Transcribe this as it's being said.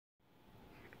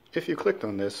If you clicked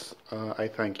on this, I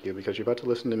thank you because you're about to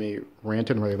listen to me rant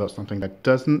and rave about something that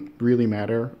doesn't really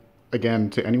matter, again,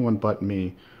 to anyone but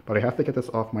me. But I have to get this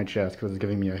off my chest because it's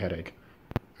giving me a headache.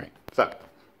 Alright, so.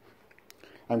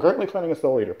 I'm currently planning a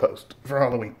Soul Eater post for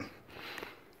Halloween.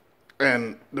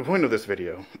 And the point of this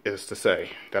video is to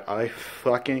say that I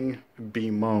fucking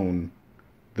bemoan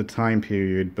the time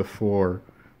period before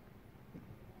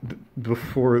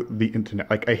the internet.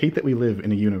 Like, I hate that we live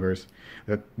in a universe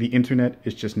that the internet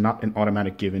is just not an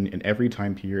automatic given in every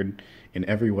time period, in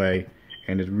every way,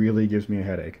 and it really gives me a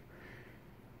headache.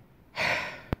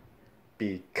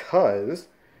 Because,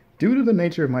 due to the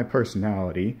nature of my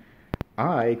personality,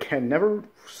 I can never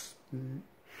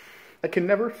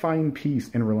find peace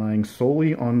in relying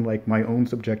solely on, like, my own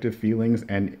subjective feelings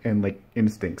and like,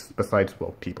 instincts, besides,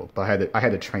 well, people. But I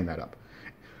had to train that up.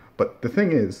 But the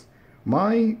thing is,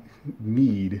 my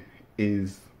need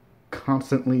is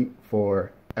constantly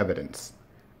for evidence.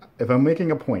 If I'm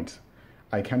making a point,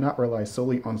 I cannot rely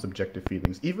solely on subjective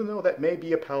feelings. Even though that may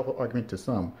be a powerful argument to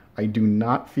some, I do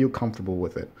not feel comfortable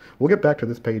with it. We'll get back to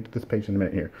this page in a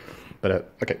minute here.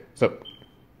 But, okay, so,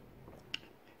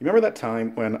 you remember that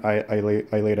time when I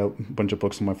laid out a bunch of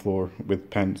books on my floor with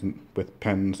pens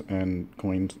and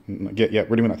coins? Yeah,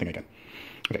 we're doing that thing again.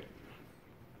 Okay.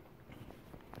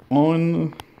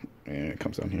 And it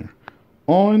comes down here.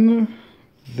 On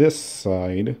this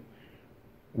side,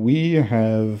 we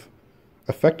have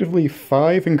effectively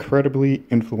 5 incredibly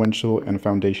influential and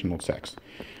foundational texts.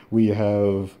 We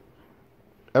have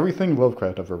everything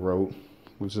Lovecraft ever wrote,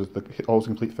 which is all his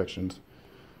complete fictions.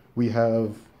 We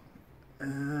have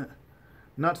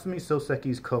Natsume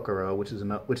Soseki's Kokoro, which is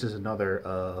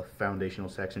another foundational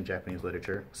text in Japanese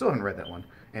literature. Still haven't read that one,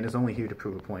 and it's only here to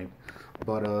prove a point.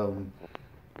 But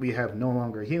we have No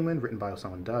Longer Human, written by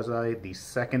Osamu Dazai, the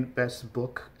second best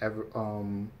book ever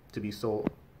to be sold,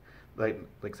 like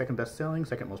second best selling,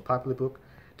 second most popular book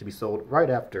to be sold right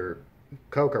after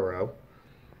Kokoro.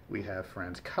 We have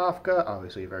Franz Kafka,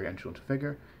 obviously a very influential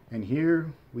figure, and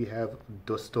here we have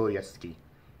Dostoevsky.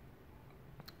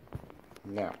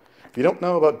 Now, if you don't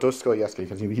know about Dostoevsky,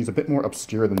 because he's a bit more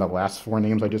obscure than the last 4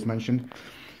 names I just mentioned,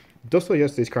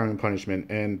 Dostoevsky's Crime and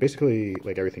Punishment, and basically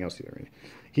like everything else here.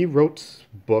 He wrote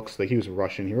books, like he was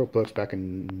Russian. He wrote books back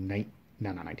in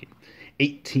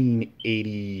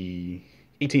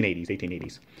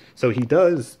 1880s. So he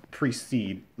does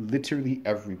precede literally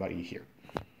everybody here.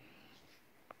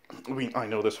 I mean, I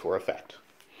know this for a fact.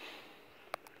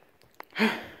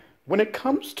 When it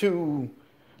comes to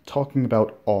talking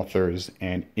about authors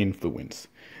and influence,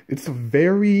 it is a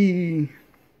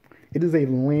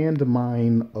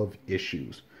landmine of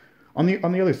issues. On the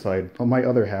other side, on my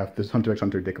other half, this Hunter x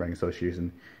Hunter Dick Writing Association,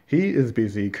 he is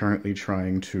busy currently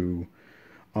trying to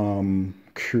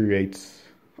create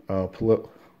a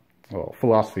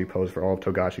philosophy pose for all of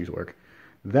Togashi's work.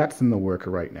 That's in the work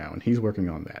right now, and he's working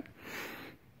on that.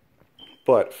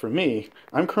 But for me,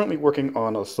 I'm currently working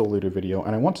on a Soul Eater video,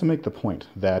 and I want to make the point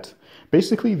that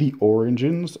basically the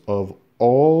origins of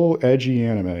all edgy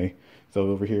anime. So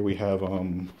over here we have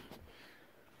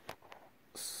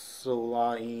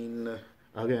Soline,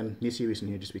 again, Nisio Isin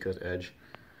here just because Edge.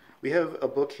 We have a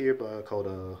book here called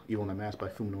Evil in a Mask by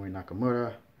Fuminori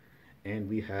Nakamura, and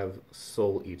we have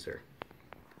Soul Eater.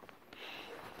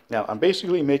 Now, I'm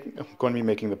basically going to be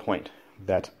making the point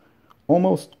that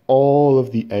almost all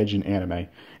of the edge in anime,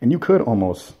 and you could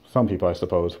almost, some people I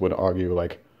suppose, would argue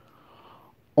like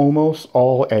almost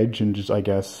all edge in just, I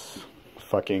guess,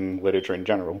 fucking literature in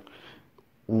general,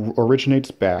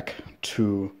 originates back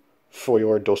to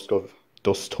Fyodor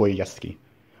Dostoevsky.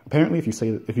 Apparently, if you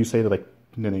say the like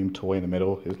the name Toy in the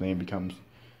middle, his name becomes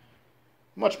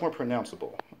much more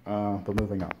pronounceable. But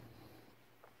moving on.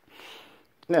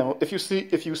 Now, if you see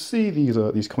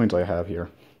these coins I have here,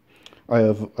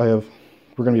 we're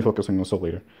going to be focusing on Soul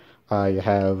Eater. I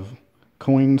have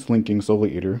coins linking Soul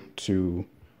Eater to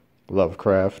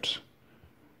Lovecraft,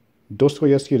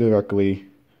 Dostoevsky directly.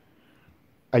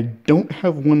 I don't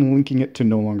have one linking it to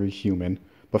No Longer Human,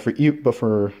 but for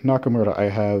Nakamura, I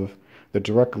have the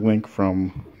direct link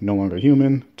from No Longer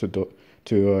Human to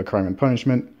Crime and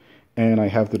Punishment, and I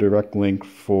have the direct link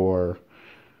for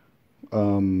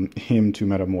him to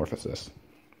Metamorphosis,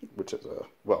 which is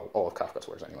all of Kafka's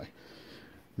works anyway.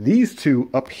 These two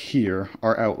up here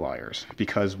are outliers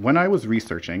because when I was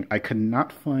researching, I could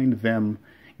not find them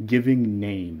giving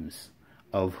names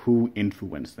of who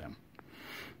influenced them.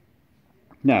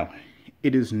 Now,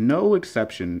 it is no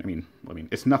exception. I mean,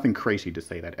 it's nothing crazy to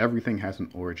say that everything has an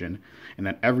origin and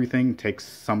that everything takes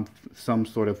some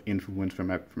sort of influence from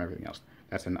everything else.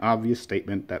 That's an obvious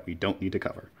statement that we don't need to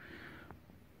cover.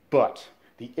 But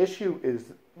the issue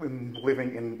is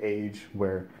living in an age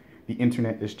where the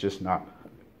internet is just not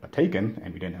taken,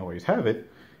 and we didn't always have it,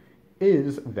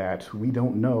 is that we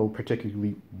don't know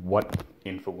particularly what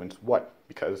influenced what,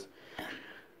 because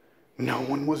no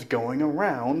one was going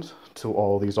around to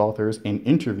all these authors and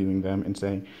interviewing them and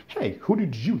saying, hey, who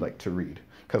did you like to read?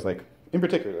 Because, like, in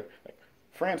particular, like,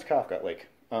 Franz Kafka, like,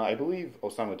 I believe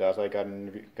Osamu Dazai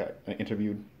got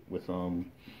interviewed with, and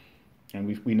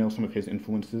we know some of his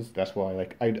influences. That's why,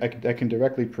 like, I can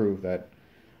directly prove that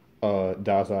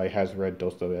Dazai has read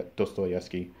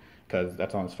Dostoevsky, because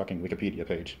that's on his fucking Wikipedia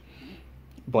page.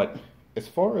 But as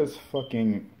far as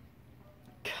fucking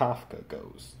Kafka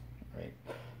goes, right?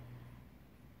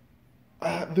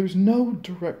 There's no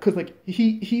direct, because like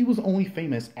he was only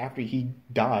famous after he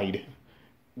died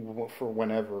for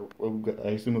whenever, I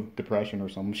assume of depression or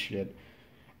some shit,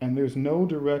 and there's no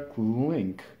direct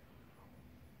link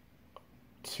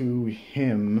to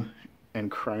him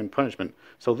and Crime and Punishment.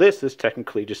 So this is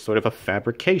technically just sort of a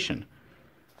fabrication.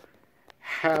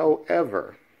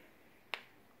 However,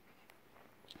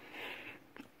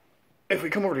 if we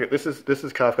come over here, this is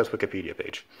Kafka's Wikipedia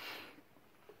page.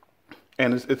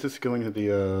 And it's just going to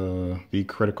the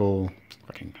critical...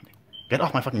 Fucking... Get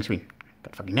off my fucking screen.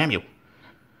 God fucking damn you.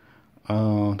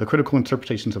 The critical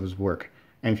interpretations of his work.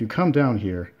 And if you come down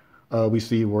here, we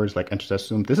see words like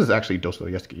enthusiasm. This is actually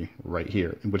Dostoevsky right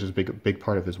here, which is a big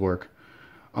part of his work.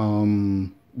 We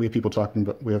have people talking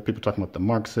about the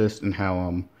Marxists and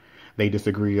how they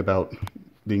disagree about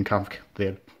the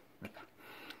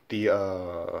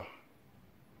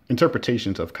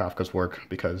interpretations of Kafka's work,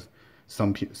 because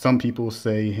some people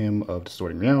say him of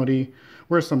distorting reality,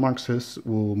 whereas some Marxists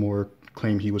will more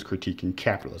claim he was critiquing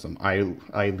capitalism. I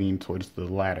lean towards the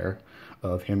latter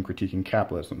of him critiquing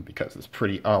capitalism, because it's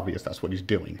pretty obvious that's what he's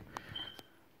doing.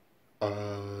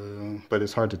 But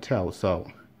it's hard to tell. So,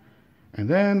 and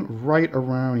then right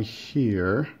around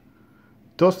here,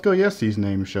 Dostoevsky's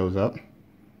name shows up,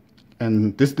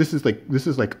 and this is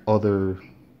like other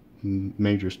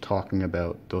majors talking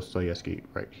about Dostoevsky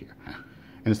right here.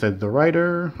 And it said the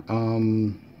writer,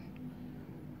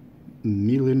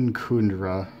 Milan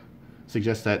Kundera,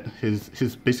 suggests that his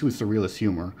basically surrealist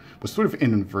humor was sort of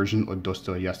an inversion of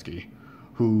Dostoevsky,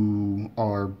 who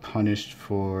are punished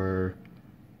for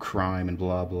crime and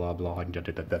blah blah blah.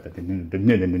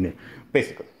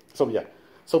 Basically,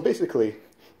 so basically,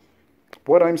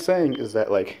 what I'm saying is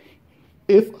that, like,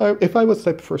 if I was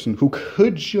the type of person who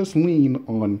could just lean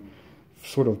on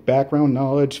sort of background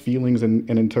knowledge, feelings, and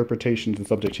interpretations and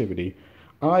subjectivity,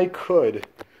 I could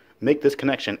make this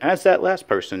connection, as that last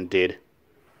person did,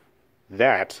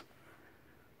 that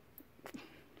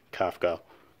Kafka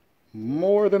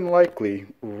more than likely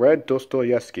read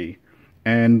Dostoevsky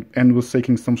and was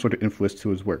taking some sort of influence to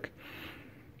his work.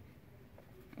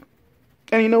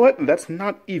 And you know what? That's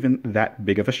not even that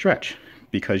big of a stretch,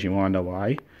 because you want to know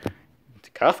why?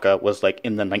 Kafka was like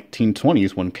in the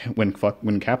 1920s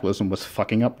when capitalism was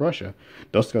fucking up Russia.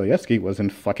 Dostoevsky was in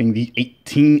fucking the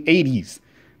 1880s.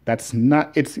 That's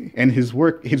not, it's, and his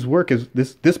work is,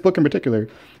 this book in particular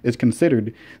is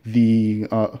considered the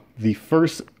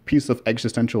first piece of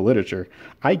existential literature.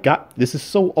 This is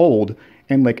so old,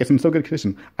 and like, it's in so good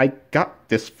condition. I got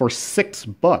this for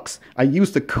 $6. I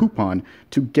used a coupon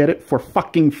to get it for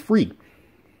fucking free.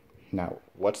 Now,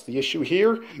 what's the issue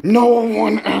here? No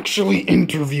one actually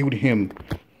interviewed him.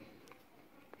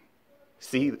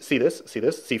 See this? See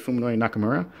Fuminori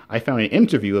Nakamura? I found an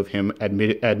interview of him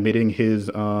admitting his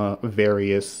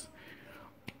various,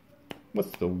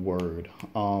 what's the word?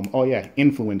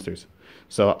 Influencers.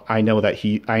 So I know that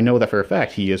for a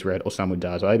fact he has read Osamu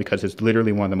Dazai, because it's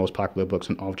literally one of the most popular books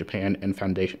in all of Japan and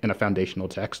a foundational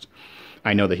text.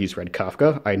 I know that he's read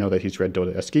Kafka. I know that he's read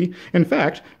Dostoevsky. In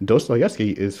fact,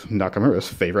 Dostoevsky is Nakamura's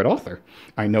favorite author.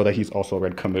 I know that he's also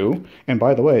read Camus. And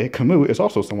by the way, Camus is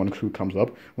also someone who comes up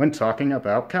when talking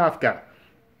about Kafka.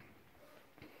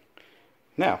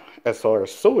 Now, as far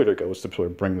as Soul Eater goes, to sort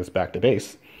of bring this back to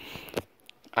base,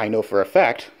 I know for a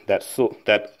fact that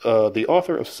the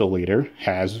author of Soul Eater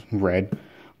has read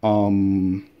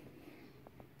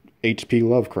H.P.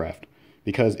 Lovecraft.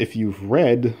 Because if you've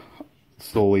read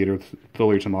Soul Eater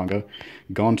manga,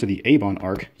 gone to the Avon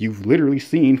arc, you've literally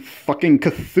seen fucking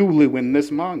Cthulhu in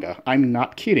this manga. I'm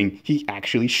not kidding. He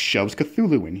actually shoves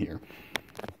Cthulhu in here.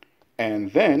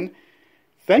 And then,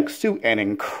 thanks to an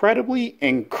incredibly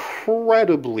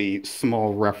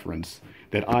small reference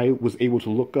that I was able to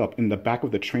look up in the back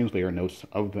of the translator notes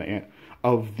of the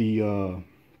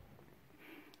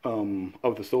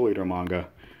Soul Eater manga,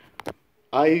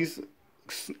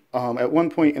 at one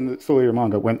point in the Soul Eater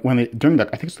manga, during that,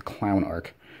 I think it's the Clown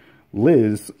arc,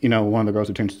 Liz, one of the girls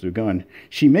who turns to a gun,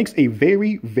 she makes a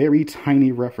very, very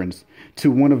tiny reference to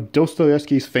one of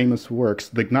Dostoevsky's famous works.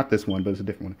 Like, not this one, but it's a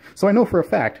different one. So I know for a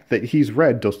fact that he's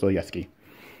read Dostoevsky.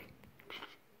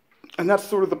 And that's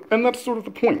sort of the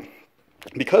point.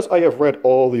 Because I have read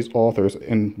all these authors,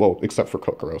 except for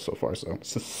Kokoro so far, so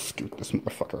let's just scoot this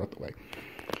motherfucker out the way.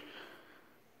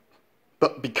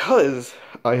 But because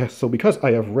I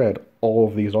have read all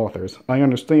of these authors, I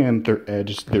understand their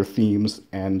edge, their themes,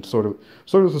 and sort of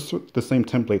the same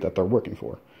template that they're working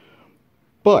for.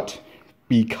 But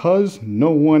because no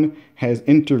one has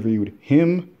interviewed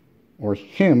him,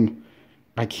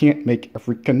 I can't make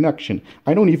every connection.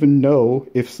 I don't even know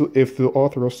if the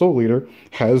author of Soul Eater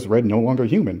has read No Longer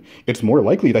Human. It's more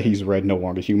likely that he's read No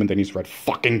Longer Human than he's read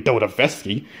fucking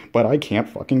Dostoevsky, but I can't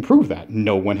fucking prove that.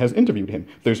 No one has interviewed him.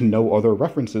 There's no other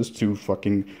references to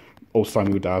fucking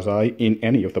Osamu Dazai in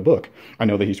any of the book. I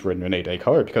know that he's written Rene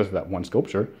Descartes because of that one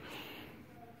sculpture.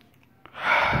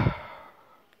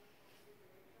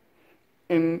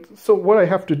 And so what I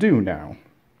have to do now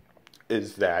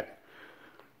is that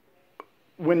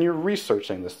when you're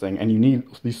researching this thing and you need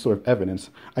these sort of evidence,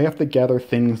 I have to gather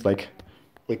things like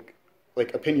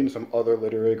opinions from other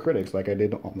literary critics, like I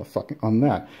did on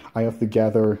that. I have to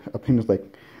gather opinions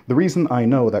like the reason I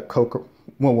know that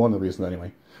one of the reasons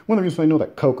I know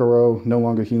that Kokoro, No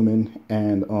Longer Human,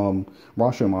 and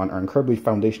Rashomon are incredibly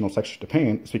foundational sections of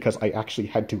Japan is because I actually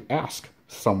had to ask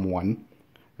someone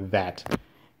that,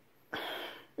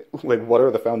 what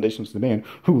are the foundations of the man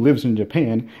who lives in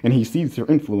Japan and he sees their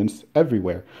influence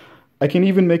everywhere. I can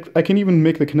even make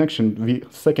the connection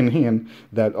secondhand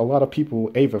that a lot of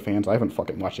people, Eva fans, I haven't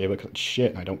fucking watched Eva because it's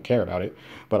shit and I don't care about it,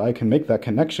 but I can make that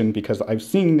connection because I've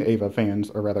seen Eva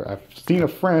fans, or rather I've seen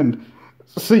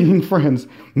friends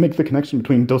make the connection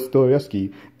between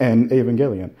Dostoevsky and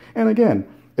Evangelion. And again,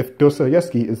 if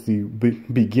Dostoevsky is the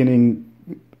beginning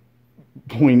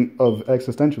point of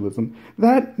existentialism,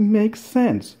 that makes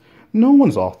sense. No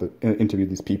one's interviewed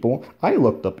these people. I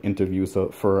looked up interviews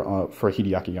for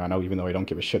Hideaki Anno, even though I don't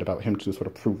give a shit about him, to sort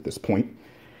of prove this point,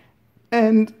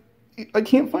 and I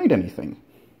can't find anything.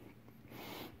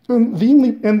 And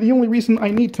the only reason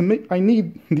I need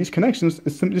these connections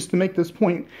is to make this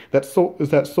point that Soul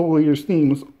Eater's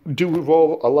themes do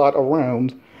revolve a lot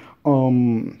around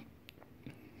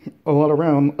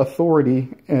authority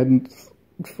and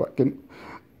fucking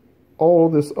all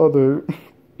this other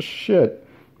shit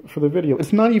for the video.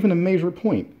 It's not even a major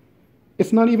point.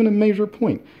 It's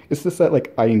just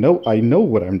that, I know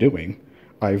what I'm doing.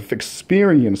 I've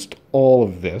experienced all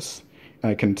of this.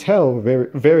 And I can tell very,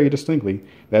 very distinctly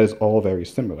that is all very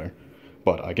similar.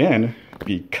 But again,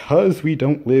 because we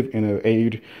don't live in an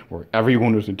age where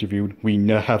everyone was interviewed, we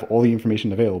have all the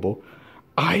information available,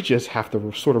 I just have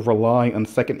to sort of rely on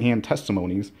secondhand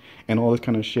testimonies and all this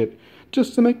kind of shit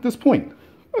just to make this point.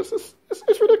 It's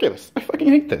ridiculous. I fucking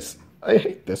hate this.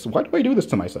 Why do I do this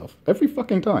to myself every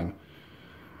fucking time?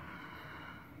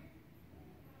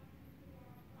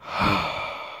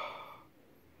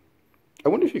 I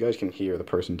wonder if you guys can hear the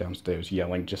person downstairs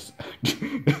yelling just...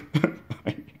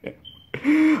 I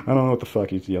don't know what the fuck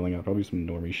he's yelling at. Probably some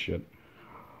normie shit.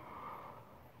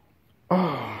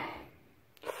 Oh.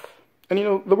 And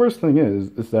the worst thing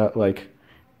is that,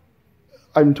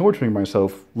 I'm torturing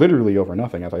myself literally over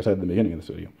nothing, as I said at the beginning of this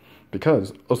video.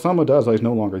 Because Osamu Dazai's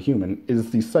No Longer Human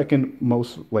is the second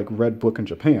most, read book in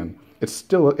Japan. It's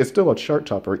still a chart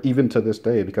topper, even to this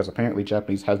day, because apparently the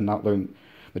Japanese have not learned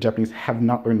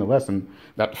the lesson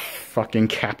that fucking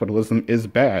capitalism is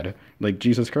bad.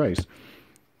 Jesus Christ.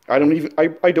 I don't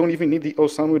even need the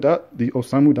Osamu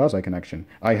Dazai connection.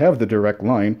 I have the direct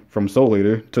line from Soul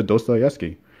Eater to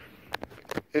Dostoevsky.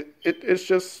 It's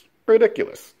just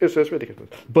ridiculous. It's just ridiculous.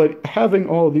 But having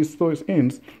all of these source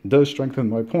ends does strengthen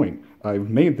my point. I've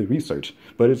made the research,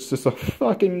 but it's just a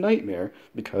fucking nightmare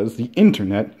because the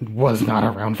internet was not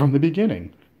around from the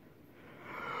beginning.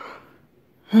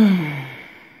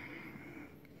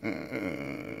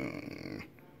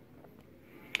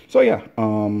 So yeah,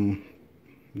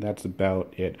 that's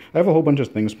about it. I have a whole bunch of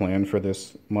things planned for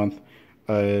this month.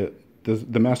 The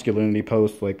masculinity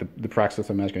post, the praxis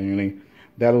of masculinity,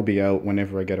 that'll be out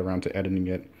whenever I get around to editing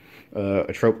it.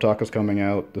 A trope talk is coming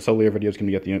out. The Soul Eater video is going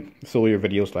to be at the end. Soul Eater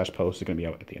video / post is going to be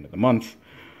out at the end of the month.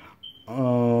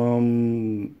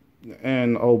 And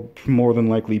I'll more than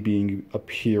likely be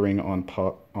appearing on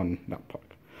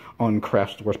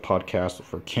Craft Store's podcast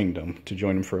for Kingdom to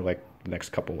join him for the next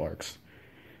couple arcs.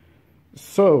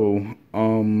 So,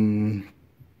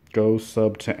 go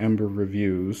sub to Ember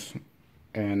Reviews,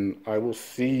 and I will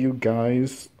see you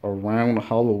guys around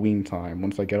Halloween time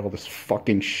once I get all this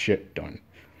fucking shit done.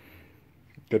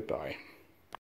 Goodbye.